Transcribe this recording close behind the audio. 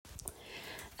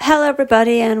Hello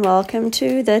everybody and welcome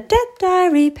to the Dead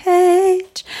Diary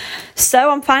page.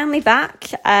 So I'm finally back.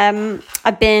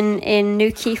 I've been in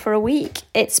Newquay for a week.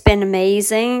 It's been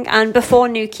amazing, and before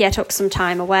Newquay I took some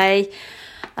time away.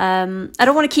 I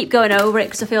don't want to keep going over it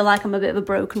because I feel like I'm a bit of a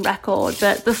broken record,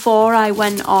 but before I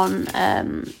went on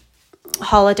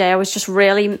holiday I was just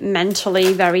really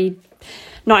mentally very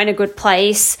not in a good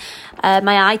place.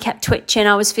 My eye kept twitching.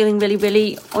 I was feeling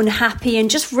really unhappy and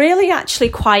just really actually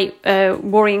quite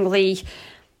worryingly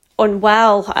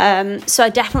unwell. So I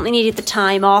definitely needed the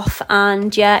time off,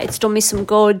 and yeah, it's done me some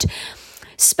good.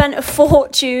 Spent a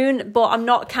fortune, but I'm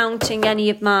not counting any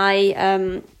of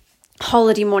my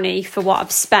holiday money for what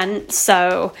I've spent.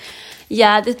 So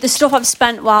yeah, the stuff I've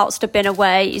spent whilst I've been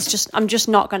away I'm just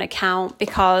not going to count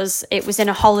because it was in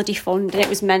a holiday fund and it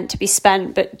was meant to be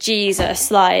spent. But Jesus,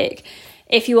 like,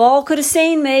 if you all could have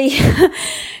seen me,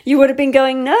 you would have been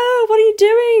going, no, what are you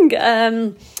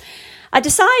doing? I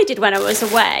decided when I was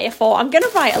away, I thought I'm going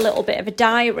to write a little bit of a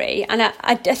diary. And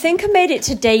I think I made it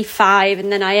to day 5,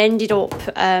 and then I ended up...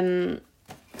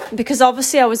 because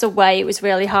obviously I was away, it was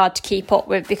really hard to keep up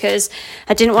with because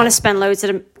I didn't want to spend loads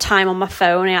of time on my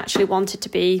phone. I actually wanted to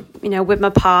be, with my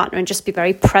partner and just be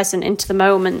very present into the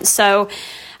moment. So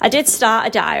I did start a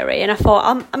diary, and I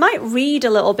thought I might read a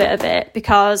little bit of it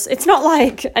because it's not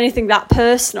like anything that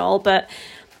personal, but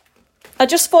I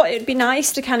just thought it'd be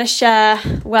nice to kind of share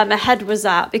where my head was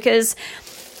at, because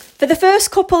for the first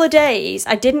couple of days,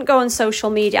 I didn't go on social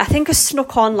media. I think I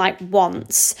snuck on like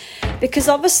once because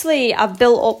obviously I've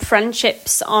built up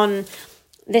friendships on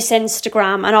this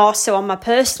Instagram and also on my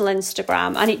personal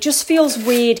Instagram. And it just feels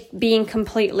weird being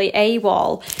completely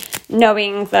AWOL,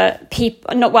 knowing that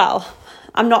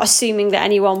I'm not assuming that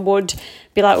anyone would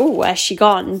be like, oh, where's she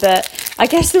gone? But I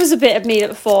guess there was a bit of me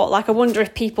that thought, like, I wonder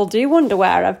if people do wonder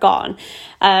where I've gone.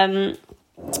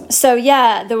 So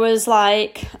yeah, there was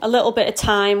like a little bit of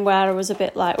time where I was a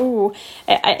bit like, ooh,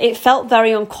 it felt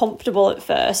very uncomfortable at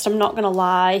first, I'm not going to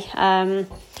lie. And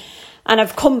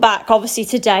I've come back obviously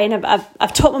today, and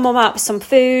I've took my mum out for some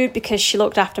food because she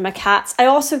looked after my cats. I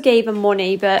also gave her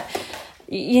money, but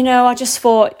I just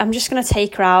thought I'm just going to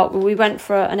take her out. We went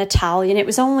for an Italian. It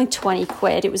was only 20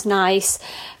 quid. It was nice,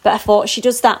 but I thought she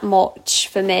does that much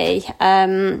for me.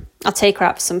 I'll take her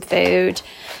out for some food.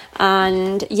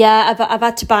 And yeah, I've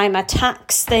had to buy my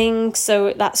tax thing,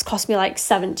 so that's cost me like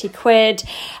 70 quid.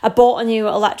 I bought a new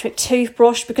electric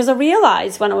toothbrush because I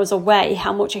realised when I was away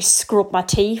how much I scrub my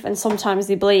teeth and sometimes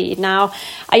they bleed. Now,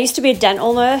 I used to be a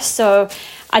dental nurse, so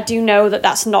I do know that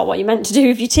that's not what you're meant to do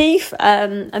with your teeth.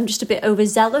 I'm just a bit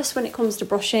overzealous when it comes to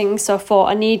brushing, so I thought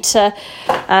I need to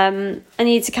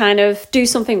kind of do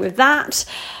something with that.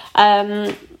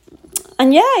 And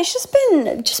yeah, it's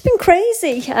just been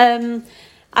crazy.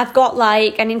 I've got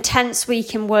like an intense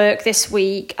week in work this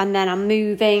week, and then I'm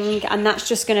moving, and that's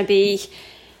just going to be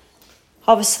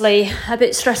obviously a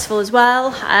bit stressful as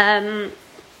well.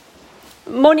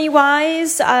 Money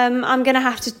wise, I'm going to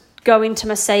have to go into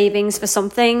my savings for some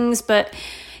things, but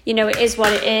it is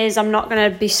what it is. I'm not going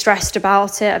to be stressed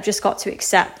about it. I've just got to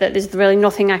accept that there's really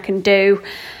nothing I can do.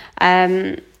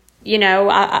 I've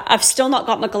still not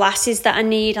got my glasses that I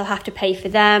need. I'll have to pay for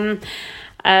them.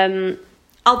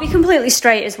 I'll be completely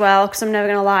straight as well, because I'm never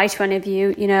going to lie to any of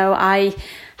you. I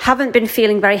haven't been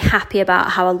feeling very happy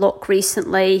about how I look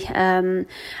recently,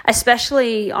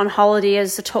 especially on holiday,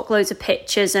 as I took loads of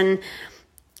pictures and,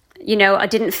 I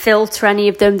didn't filter any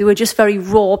of them. They were just very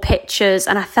raw pictures,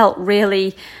 and I felt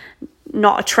really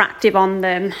not attractive on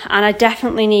them. And I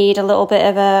definitely need a little bit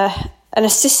of an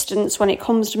assistance when it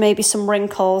comes to maybe some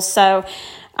wrinkles. So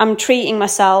I'm treating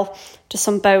myself to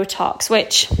some Botox,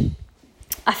 which...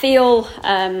 I feel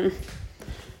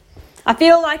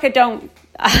like I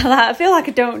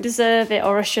don't deserve it,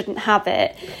 or I shouldn't have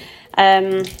it.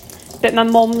 But my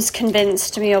mum's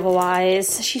convinced me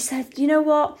otherwise. She said, you know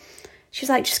what? She's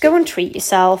like, just go and treat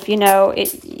yourself.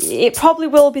 It probably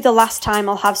will be the last time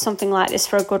I'll have something like this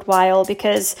for a good while,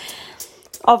 because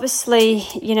obviously,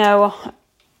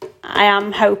 I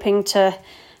am hoping to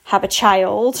have a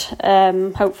child,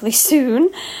 hopefully soon.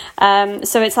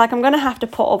 So it's like I'm going to have to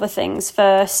put other things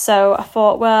first. So I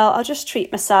thought, well, I'll just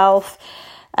treat myself.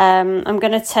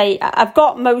 I've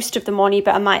got most of the money,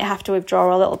 but I might have to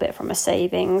withdraw a little bit from my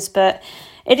savings. But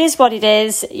it is what it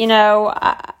is.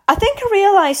 I think I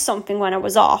realised something when I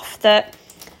was off, that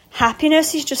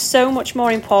happiness is just so much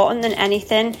more important than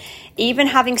anything. Even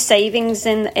having savings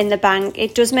in the bank,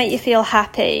 it does make you feel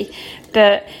happy,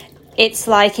 but it's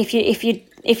like if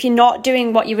you're not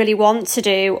doing what you really want to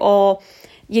do, or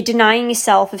you're denying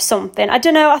yourself of something. I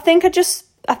don't know. I think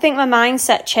my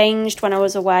mindset changed when I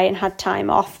was away and had time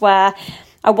off, where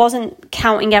I wasn't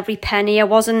counting every penny. I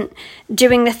wasn't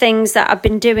doing the things that I've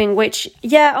been doing, which,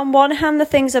 yeah, on one hand, the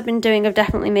things I've been doing have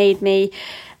definitely made me,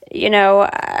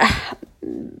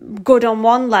 good on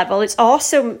one level. It's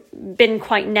also been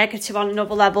quite negative on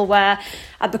another level, where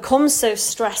I've become so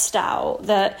stressed out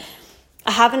that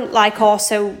I haven't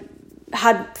also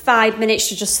had 5 minutes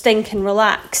to just think and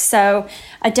relax. So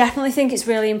I definitely think it's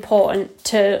really important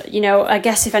to, I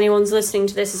guess if anyone's listening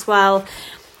to this as well,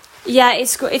 yeah,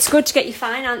 it's good to get your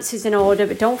finances in order,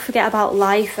 but don't forget about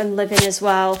life and living as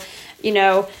well.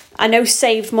 I know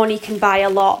saved money can buy a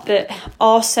lot, but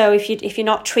also if you're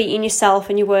not treating yourself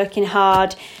and you're working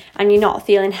hard and you're not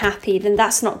feeling happy, then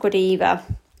that's not good either.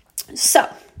 So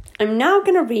I'm now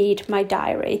going to read my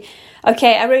diary.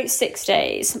 Okay, I wrote 6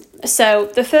 days. So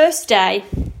the first day,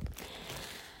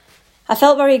 I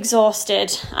felt very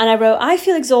exhausted, and I wrote, I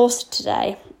feel exhausted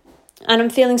today, and I'm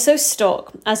feeling so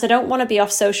stuck as I don't want to be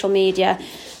off social media.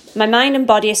 My mind and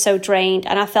body are so drained,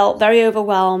 and I felt very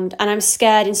overwhelmed, and I'm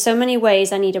scared in so many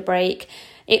ways. I need a break.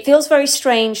 It feels very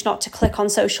strange not to click on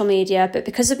social media, but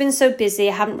because I've been so busy,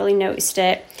 I haven't really noticed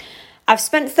it. I've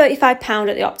spent £35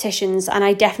 at the opticians, and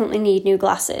I definitely need new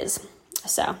glasses.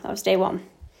 So that was day 1.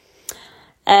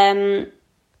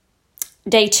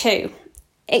 Day 2.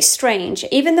 It's strange.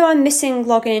 Even though I'm missing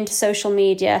logging into social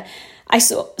media, I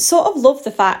sort of love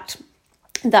the fact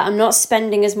that I'm not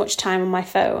spending as much time on my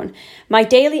phone. My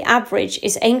daily average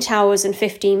is 8 hours and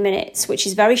 15 minutes, which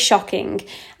is very shocking.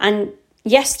 And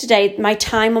yesterday, my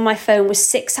time on my phone was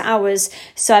 6 hours,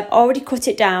 so I've already cut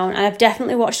it down, and I've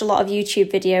definitely watched a lot of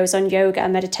YouTube videos on yoga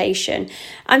and meditation.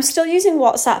 I'm still using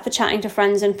WhatsApp for chatting to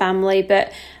friends and family,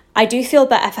 but I do feel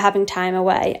better for having time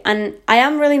away. And I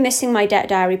am really missing my Debt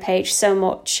Diary page so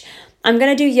much. I'm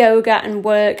going to do yoga and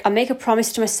work. I make a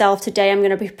promise to myself today I'm going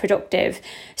to be productive.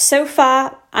 So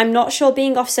far, I'm not sure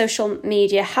being off social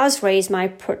media has raised my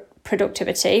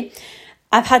productivity.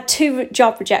 I've had 2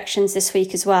 job rejections this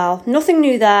week as well. Nothing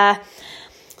new there,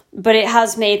 but it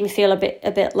has made me feel a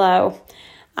bit low.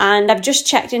 And I've just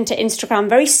checked into Instagram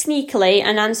very sneakily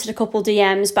and answered a couple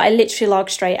DMs, but I literally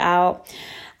logged straight out.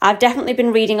 I've definitely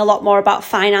been reading a lot more about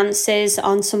finances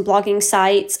on some blogging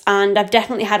sites, and I've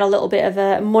definitely had a little bit of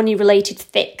a money-related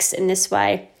fix in this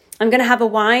way. I'm going to have a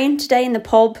wine today in the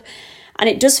pub, and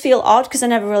it does feel odd because I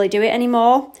never really do it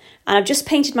anymore. And I've just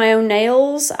painted my own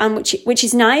nails, and which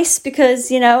is nice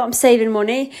because, I'm saving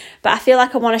money, but I feel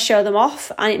like I want to show them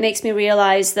off, and it makes me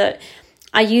realise that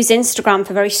I use Instagram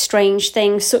for very strange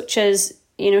things, such as,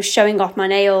 showing off my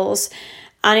nails.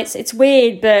 And it's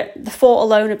weird, but the thought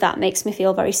alone of that makes me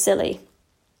feel very silly.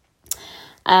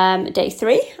 Day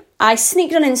 3. I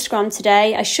sneaked on Instagram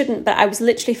today. I shouldn't, but I was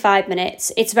literally 5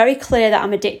 minutes. It's very clear that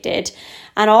I'm addicted.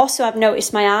 And also I've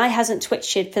noticed my eye hasn't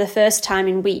twitched for the first time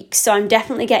in weeks. So I'm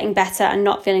definitely getting better and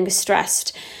not feeling as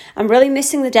stressed. I'm really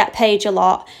missing the debt page a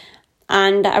lot.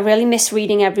 And I really miss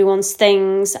reading everyone's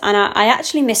things. And I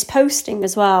actually miss posting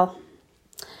as well.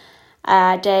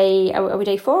 Are we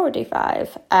day 4 or day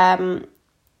 5?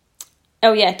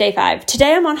 Day 5.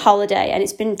 Today I'm on holiday, and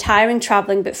it's been tiring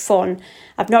travelling but fun.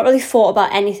 I've not really thought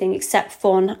about anything except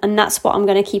fun, and that's what I'm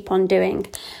going to keep on doing.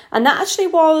 And that actually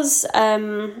was...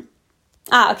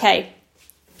 okay.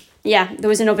 Yeah, there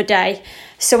was another day.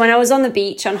 So when I was on the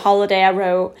beach on holiday, I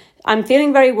wrote, I'm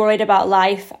feeling very worried about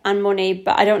life and money,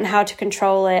 but I don't know how to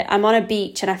control it. I'm on a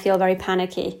beach and I feel very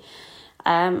panicky.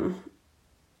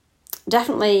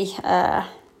 Definitely...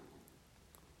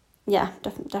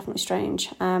 definitely strange.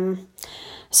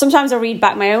 Sometimes I read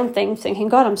back my own things thinking,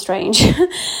 God, I'm strange. You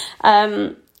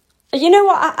know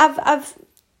what?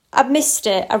 I've missed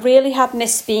it. I really have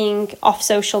missed being off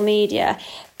social media,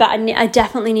 but I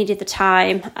definitely needed the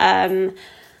time. And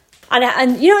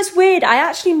it's weird. I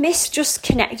actually miss just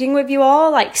connecting with you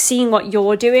all, like seeing what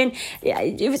you're doing.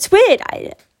 It's weird.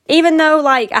 Even though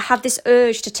I have this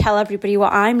urge to tell everybody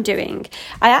what I'm doing,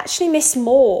 I actually miss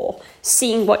more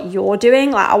seeing what you're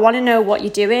doing. I want to know what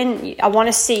you're doing. I want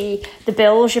to see the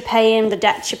bills you're paying, the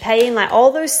debts you're paying.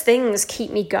 All those things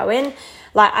keep me going.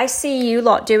 I see you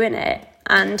lot doing it.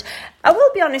 And I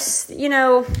will be honest,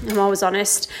 I'm always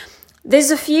honest.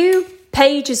 There's a few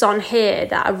pages on here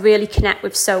that I really connect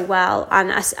with so well,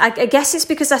 and I guess it's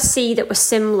because I see that we're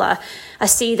similar. I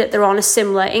see that they're on a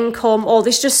similar income, or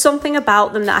there's just something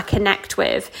about them that I connect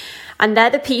with, and they're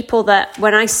the people that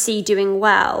when I see doing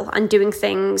well and doing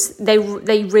things, they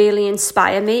really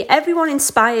inspire me. Everyone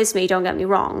inspires me, don't get me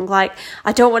wrong.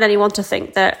 I don't want anyone to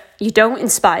think that you don't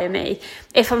inspire me.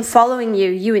 If I'm following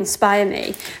you, you inspire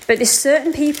me. But there's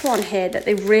certain people on here that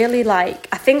they really like.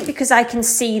 I think because I can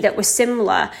see that we're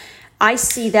similar, I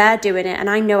see they're doing it and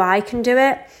I know I can do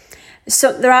it.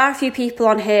 So there are a few people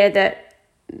on here that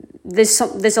there's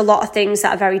a lot of things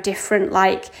that are very different.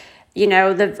 Like, you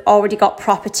know, they've already got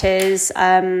properties.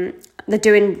 They're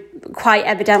doing quite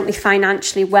evidently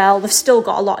financially well. They've still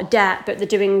got a lot of debt, but they're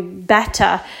doing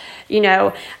better, you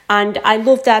know. And I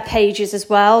love their pages as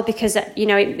well, because, you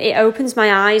know, it opens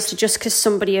my eyes to just because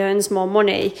somebody earns more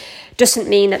money doesn't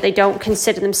mean that they don't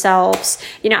consider themselves.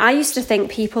 You know, I used to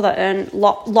think people that earn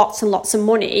lots and lots of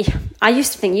money, I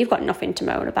used to think you've got nothing to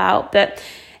moan about. But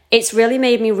it's really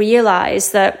made me realise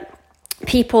that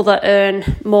people that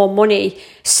earn more money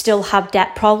still have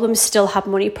debt problems, still have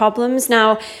money problems.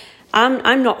 Now,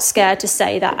 I'm not scared to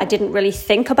say that I didn't really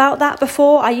think about that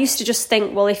before. I used to just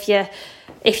think, well, if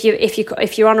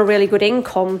you're on a really good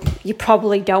income, you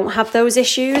probably don't have those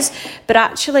issues. But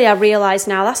actually, I realise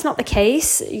now that's not the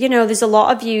case. You know, there's a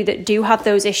lot of you that do have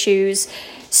those issues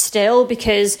still,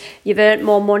 because you've earned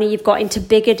more money, you've got into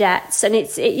bigger debts, and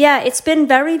it's been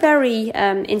very, very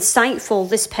insightful,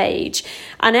 this page.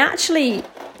 And actually,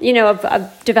 you know,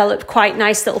 I've developed quite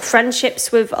nice little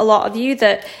friendships with a lot of you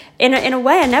that in a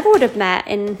way I never would have met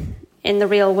in the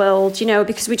real world, you know,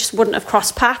 because we just wouldn't have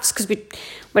crossed paths, because we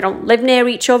don't live near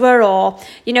each other, or,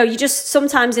 you know, you just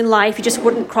sometimes in life you just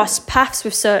wouldn't cross paths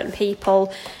with certain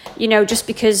people, you know, just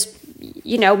because,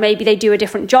 you know, maybe they do a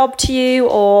different job to you,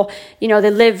 or, you know, they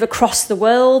live across the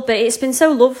world. But it's been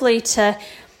so lovely to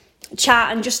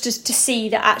chat and just to see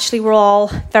that actually we're all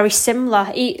very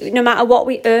similar. No matter what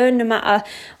we earn, no matter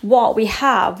what we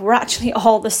have, we're actually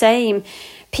all the same.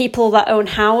 People that own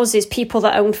houses, people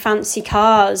that own fancy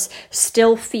cars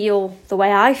still feel the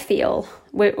way I feel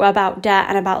about debt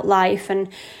and about life. And,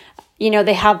 you know,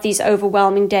 they have these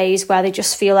overwhelming days where they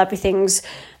just feel everything's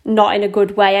not in a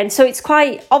good way. And so it's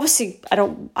quite, obviously, I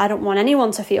don't want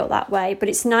anyone to feel that way, but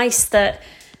it's nice that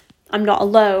I'm not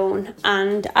alone.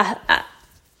 And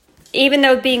even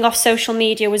though being off social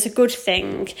media was a good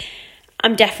thing,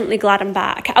 I'm definitely glad I'm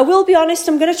back. I will be honest,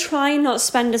 I'm going to try and not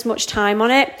spend as much time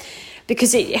on it,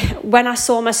 because when I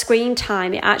saw my screen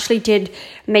time, it actually did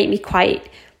make me quite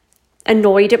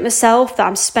annoyed at myself that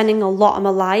I'm spending a lot of my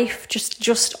life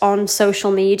just on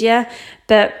social media.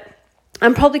 But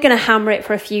I'm probably going to hammer it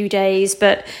for a few days,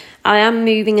 but I am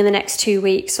moving in the next 2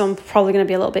 weeks, so I'm probably going to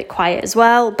be a little bit quiet as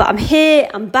well. But I'm here,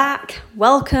 I'm back.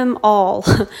 Welcome all.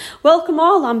 Welcome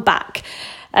all, I'm back.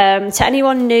 To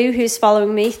anyone new who's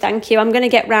following me, thank you. I'm going to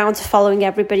get round to following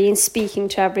everybody and speaking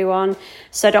to everyone,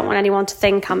 so I don't want anyone to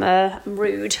think I'm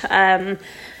rude.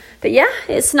 But yeah,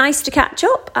 it's nice to catch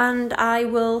up, and I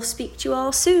will speak to you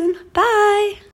all soon. Bye.